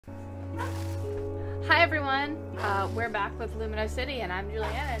Hi everyone, we're back with Lumino City, and I'm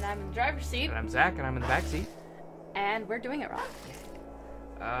Juliana, and I'm in the driver's seat. And I'm Zach, and I'm in the back seat. And we're doing it wrong.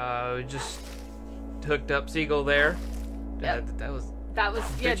 We just hooked up Seagull there. Yep. That was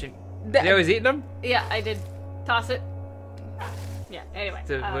bitching. Yeah. They always eating them? Yeah, I did toss it. Yeah, anyway.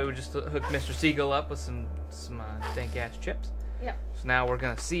 So we just hooked Mr. Seagull up with some dank ass chips. Yeah. So now we're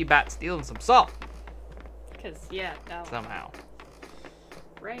gonna see Bat stealing some salt. Somehow.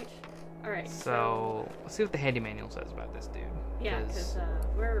 Right. Alright. So let's see what the handy manual says about this dude. Yeah, because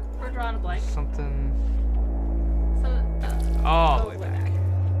we're drawing a blank. Something. So, all the way back.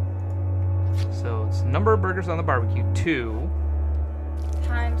 So it's number of burgers on the barbecue, 2.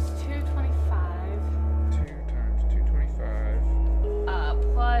 Times 225. 2 times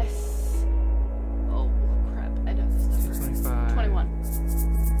 225. Plus. Oh crap! I know this number. 225. 21.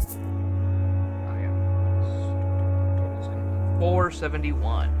 Oh yeah. Total's gonna be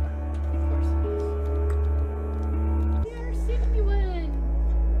 471. Of course it is. You're 71.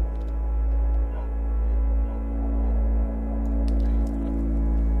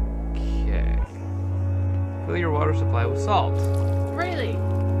 Okay. Fill your water supply with salt. Really?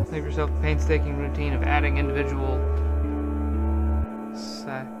 Save yourself the painstaking routine of adding individual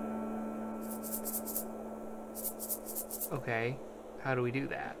Okay, how do we do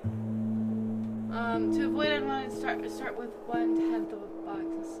that? To avoid unwanted, start with 1/10 of a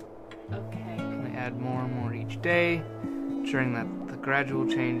box. Okay. They add more and more each day, ensuring that the gradual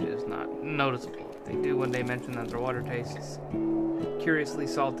change is not noticeable. If they do one day mention that their water tastes curiously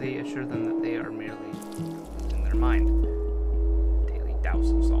salty, assure them that they are merely in their mind. Daily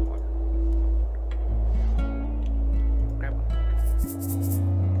douse of salt water. Grab one.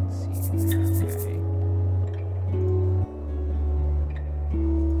 Let's see. Okay.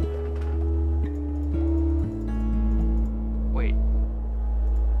 Wait.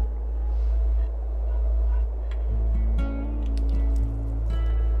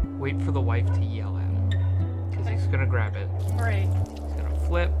 Wait for the wife to yell at him. Because he's gonna grab it. Right. He's gonna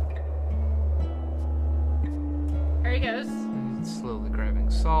flip. There he goes. And he's slowly grabbing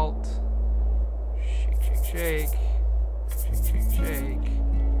salt. Shake, shake, shake. Shake, shake, shake.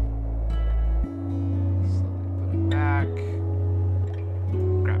 Slowly put it back.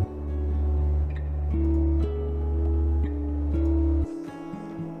 Grab it.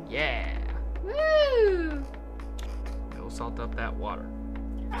 Yeah. Woo! Go salt up that water.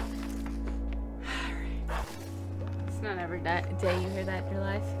 It's not every day you hear that in your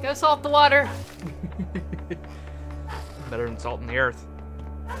life. Go salt the water. Better than salt in the earth.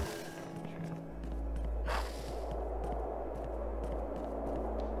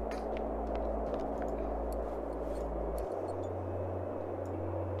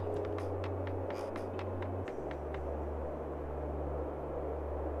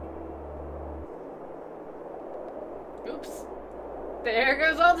 Oops. There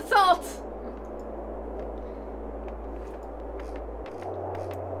goes all the salt.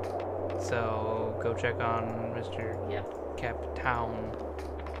 So go check on Mr. Yep. Captown.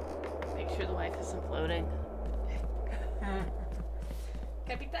 Make sure the wife isn't floating.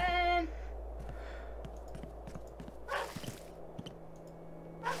 Capitan!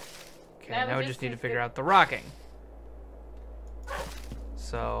 Okay, now we just need to figure out the rocking.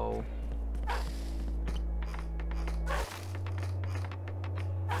 So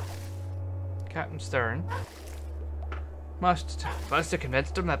Captain Stern must have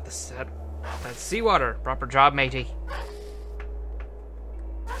convinced him that that's seawater. Proper job, matey.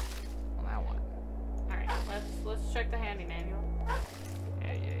 Well, now what? Alright, let's check the handy manual.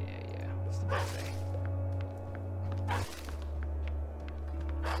 Yeah. What's the book say?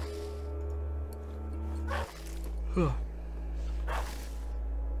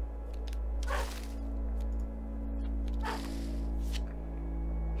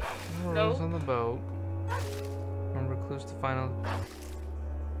 No. On the boat. Remember clues to find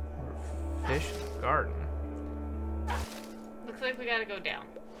fish in the garden. Looks like we gotta go down.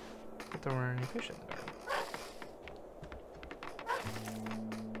 But there weren't any fish in the garden.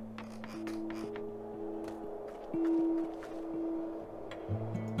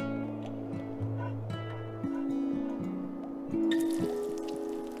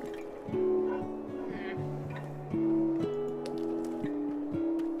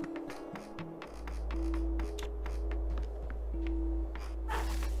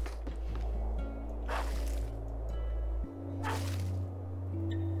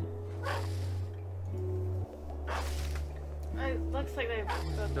 It looks like they've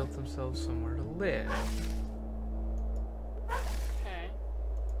Built themselves somewhere to live. Okay.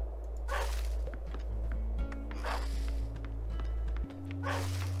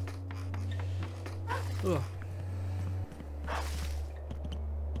 Ugh.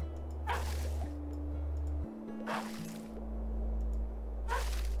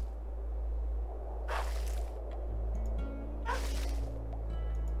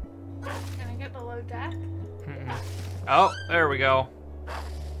 Can I get below deck? Mm-mm. Oh, there we go.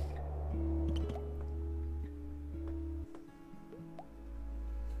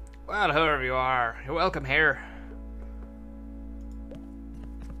 Well, whoever you are, you're welcome here.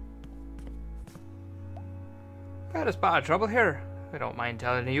 Got a spot of trouble here. I don't mind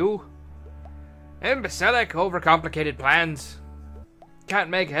telling you. Imbecilic, overcomplicated plans. Can't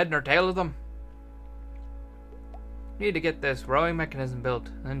make head nor tail of them. Need to get this rowing mechanism built,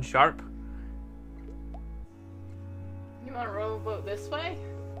 and sharp. You want to row a boat this way?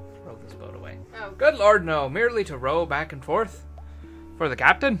 Row this boat away. Oh, Good lord, no. Merely to row back and forth. For the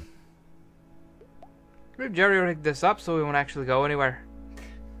captain. We've jerry-rigged this up so we won't actually go anywhere.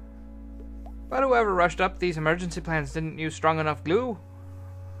 But whoever rushed up these emergency plans didn't use strong enough glue.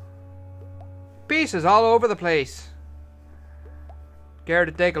 Pieces all over the place. Care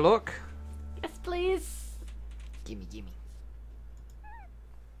to take a look? yes, please. Gimme.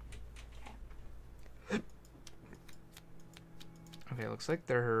 Okay, looks like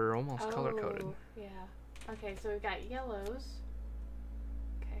they're almost color-coded. Yeah. Okay, so we've got yellows.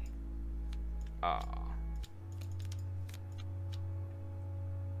 Okay.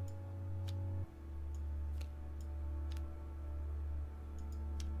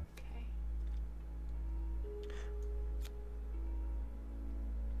 Okay.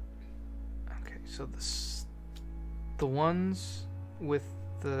 Okay, so the ones with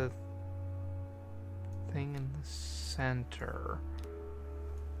the thing in the center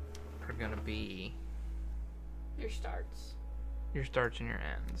are gonna be Your starts. your starts and your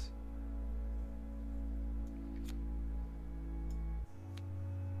ends.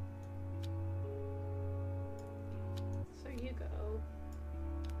 So you go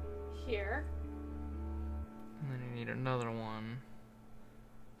here, And then you need another one.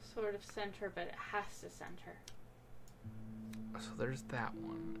 sort of center, but it has to center. So there's that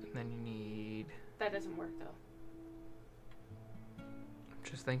one. And then you need... That doesn't work though. I'm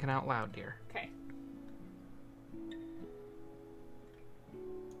just thinking out loud, dear. Okay.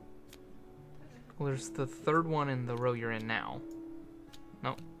 Well, there's the third one in the row you're in now.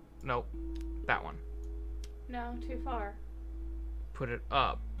 Nope. That one. No, too far. Put it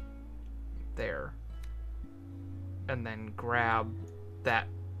up there. And then grab that.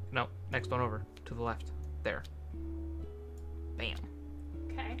 No, next one over to the left. There. Bam.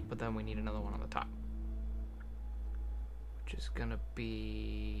 Okay. But then we need another one on the top. Which is gonna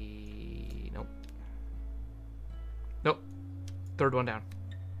be... Nope. Third one down.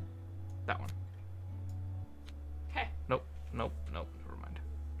 That one. Okay. Nope. Never mind.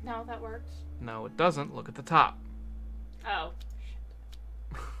 No, that works. No, it doesn't. Look at the top. Oh. Shit.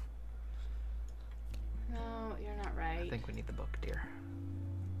 No, you're not right. I think we need the book, dear.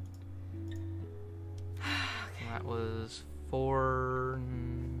 Okay. That was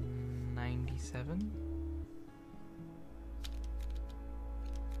 $4.97.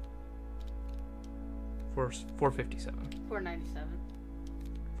 $4.57. $4.97.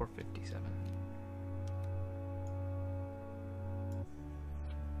 $4.57.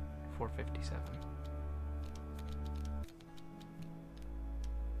 $4.57.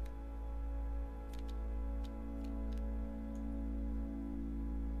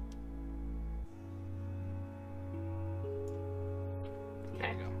 There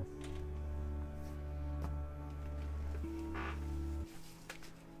Okay. you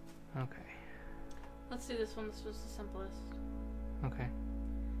go. Okay. Let's do this one. This was the simplest. Okay.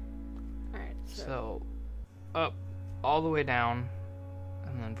 Alright, So, up all the way down,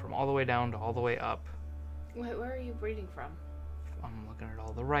 and then from all the way down to all the way up. Wait, where are you reading from? I'm looking at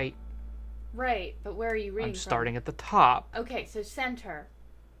all the right. Right, but where are you reading I'm from? starting at the top. Okay, so center.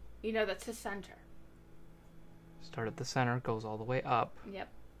 You know that's the center. Start at the center, goes all the way up, Yep.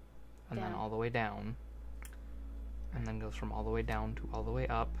 and then Down. all the way down. And then goes from all the way down to all the way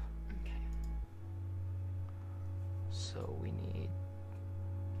up. Okay. So we need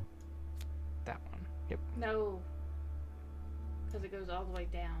that one. Yep. No. Because it goes all the way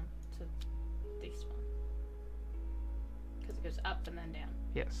down to this one. Because it goes up and then down.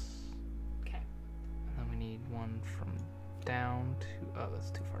 Yes. Okay. And then we need one from down to... Oh,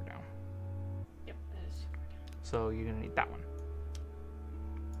 that's too far down. Yep, that is super down. So you're going to need that one.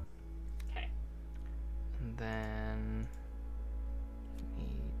 Okay. And then...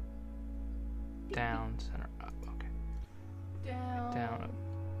 need down, center, up. Okay. Down. Down, up.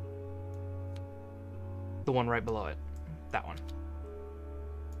 The one right below it. That one.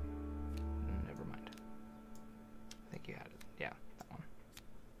 Never mind.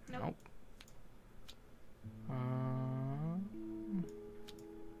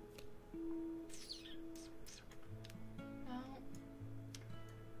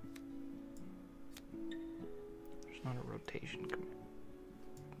 Rotation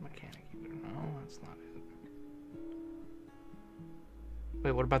mechanic. No, that's not it.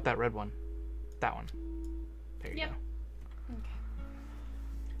 Wait, what about that red one? That one. There you Yep. go. Okay.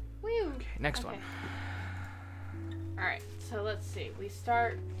 Woo. Okay, next one. Alright, so let's see. We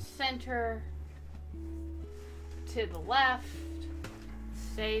start center to the left,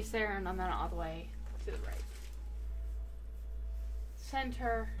 stays there, and then all the way to the right.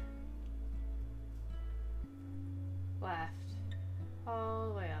 Center, left, all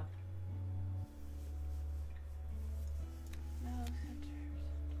the way up. No centers.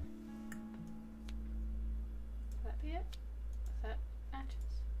 Will that be it? Is that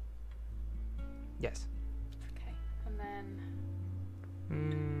matches? Yes. Okay, and then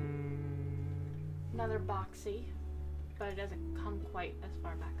another boxy, but it doesn't come quite as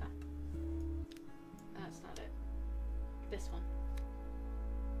far back up. That's not it. This one.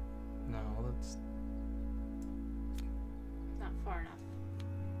 No, that's... Not far enough.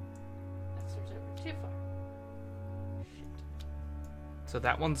 That starts over too far. Shit. So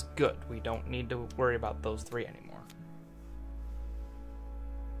that one's good. We don't need to worry about those three anymore.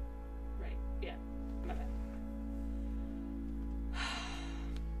 Right, yeah. My bad.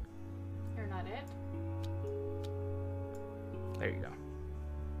 You're not it? There you go.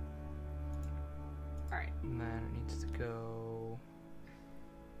 Alright. And then it needs to go...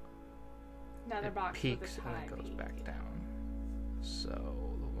 Another it box peaks with a and high it goes peak. back down. So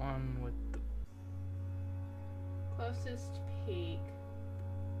the one with the... Closest peak.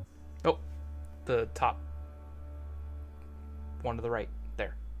 Oh, the top one to the right.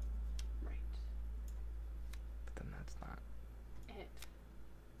 There. Right. But then that's not... It.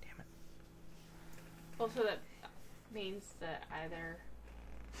 Damn it. Also, that means that either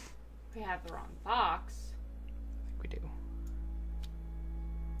we have the wrong box. I think we do.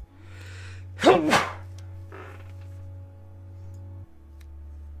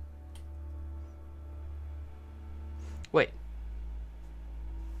 Wait.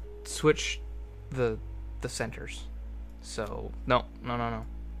 Switch the centers. So no.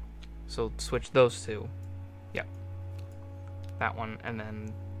 So switch those two. Yep. That one and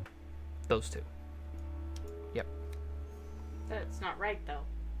then those two. Yep. That's not right, though.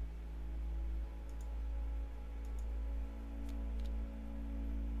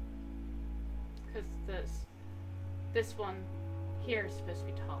 Because this one here is supposed to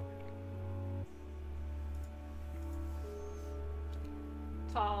be taller.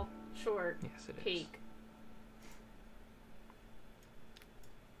 Tall, short, Yes, it is. peak.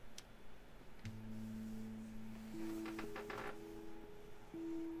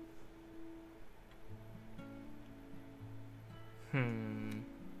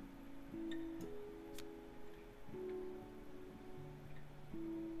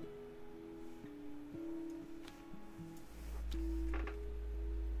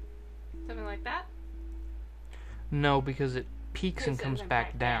 Something like that? No, because it peaks and Because it comes went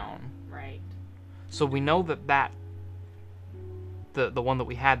back down. Right. So we know that the one that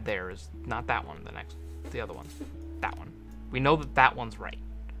we had there is not that one. The other one, that one. We know that one's right.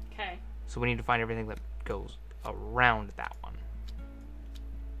 Okay. So we need to find everything that goes around that one.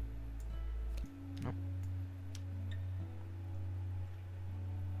 Nope.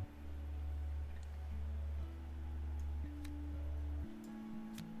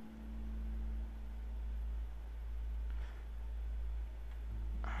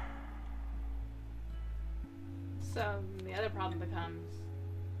 So the other problem becomes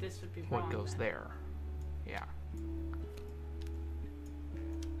this would be What wrong. goes then. there? Yeah. Is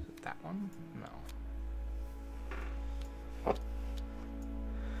it that one? No.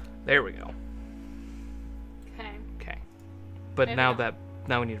 There we go. Okay. Okay. But Maybe now not.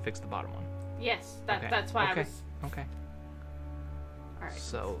 now we need to fix the bottom one. Yes, Okay. that's why Okay. I was. Okay. All right.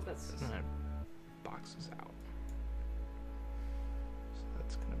 So that's that boxes out. So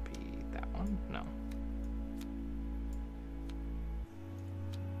that's gonna be that one? No.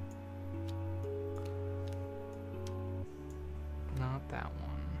 Not that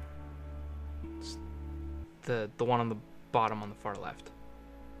one. It's the one on the bottom on the far left.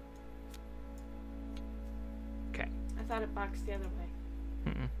 Okay. I thought it boxed the other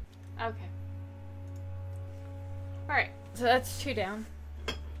way. Mm-mm. Okay. All right. So that's 2 down.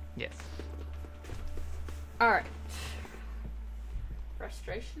 Yes. All right.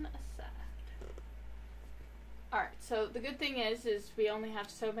 Frustration aside. All right. So the good thing is we only have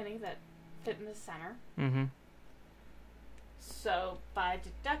so many that fit in the center. Mm-hmm. So by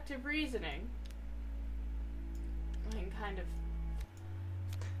deductive reasoning, we can kind of.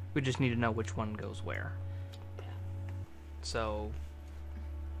 We just need to know which one goes where. Yeah. So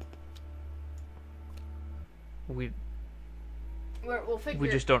We'll figure. We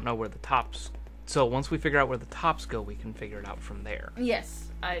just don't know where the tops. So once we figure out where the tops go, we can figure it out from there. Yes,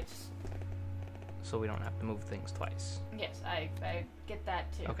 So we don't have to move things twice. Yes, I get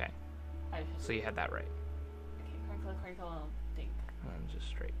that too. Okay. So you had that right. Okay, crinkle, dink. And just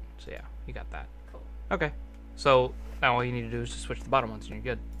straight. So yeah, you got that. Cool. Okay. So now all you need to do is just switch the bottom ones and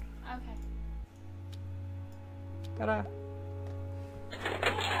you're good. Okay. Ta-da.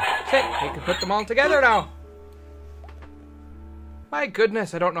 Sit. You can put them all together now. My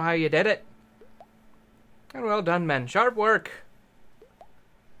goodness, I don't know how you did it. And well done, men. Sharp work.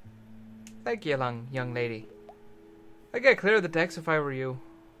 Thank you, young lady. I'd get clear of the decks if I were you.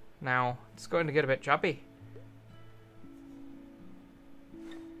 Now, it's going to get a bit choppy.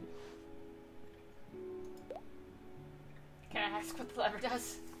 Can I ask what the lever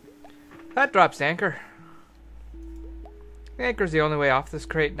does? That drops the anchor. The anchor's the only way off this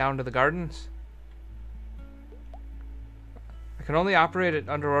crate down to the gardens. I can only operate it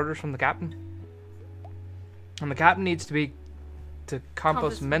under orders from the captain. And the captain needs to be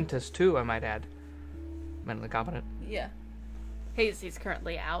compos mentis too, I might add. Mentally competent. Yeah. He's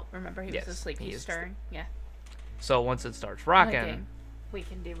currently out. Remember, he was asleep. He's stirring. Yeah. So once it starts rocking, we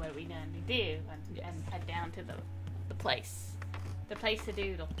can do what we need to do and head down to the place. The place to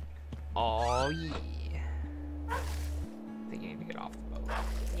doodle. Oh yeah. I think you need to get off the boat.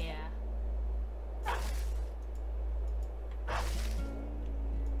 Yeah.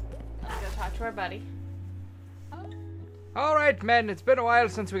 Let's go talk to our buddy. Alright, men, it's been a while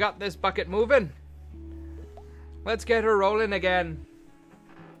since we got this bucket moving. Let's get her rolling again.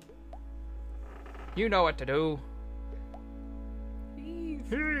 You know what to do. Heave.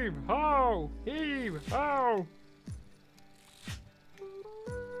 Heave ho! Heave ho!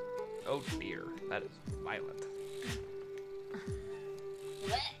 Oh dear, that is violent.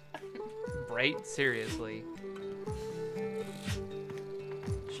 Right? Seriously.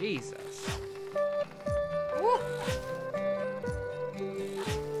 Jesus. Woo.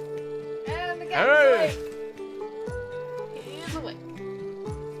 And the guy's Hey! awake. He's awake.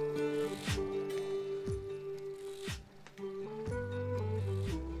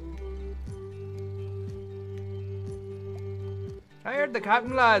 I heard the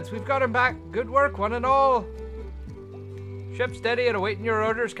captain, lads. We've got him back. Good work, one and all. Ship steady and awaiting your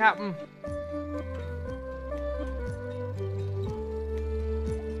orders, Captain.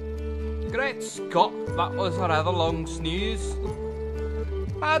 Great Scott, that was a rather long snooze.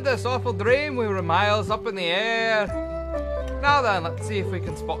 I had this awful dream we were miles up in the air. Now then, let's see if we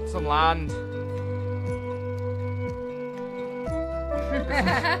can spot some land. Of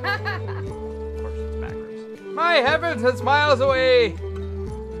course it's backwards. My heavens, it's miles away!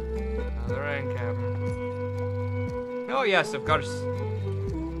 Another rain, Captain. Oh yes, of course.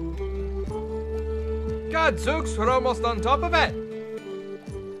 Gadzooks, we're almost on top of it!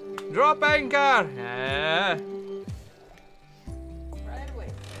 Drop anchor! Yeah. Right away.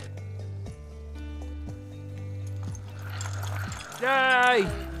 Yay!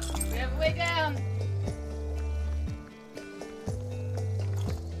 We have a way down.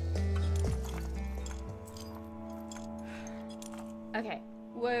 Okay.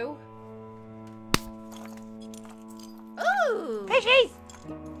 Woo. Ooh! Fishies!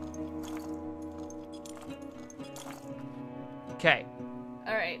 Okay.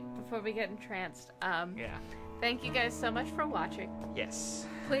 Alright, before we get entranced, Yeah. thank you guys so much for watching. Yes.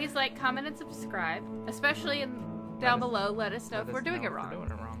 Please like, comment, and subscribe, especially down below. Let us know if we're doing it wrong. We're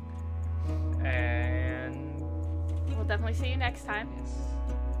doing it wrong. And We'll definitely see you next time. yes.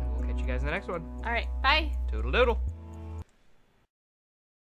 We'll catch you guys in the next one. Alright, bye! Toodle doodle.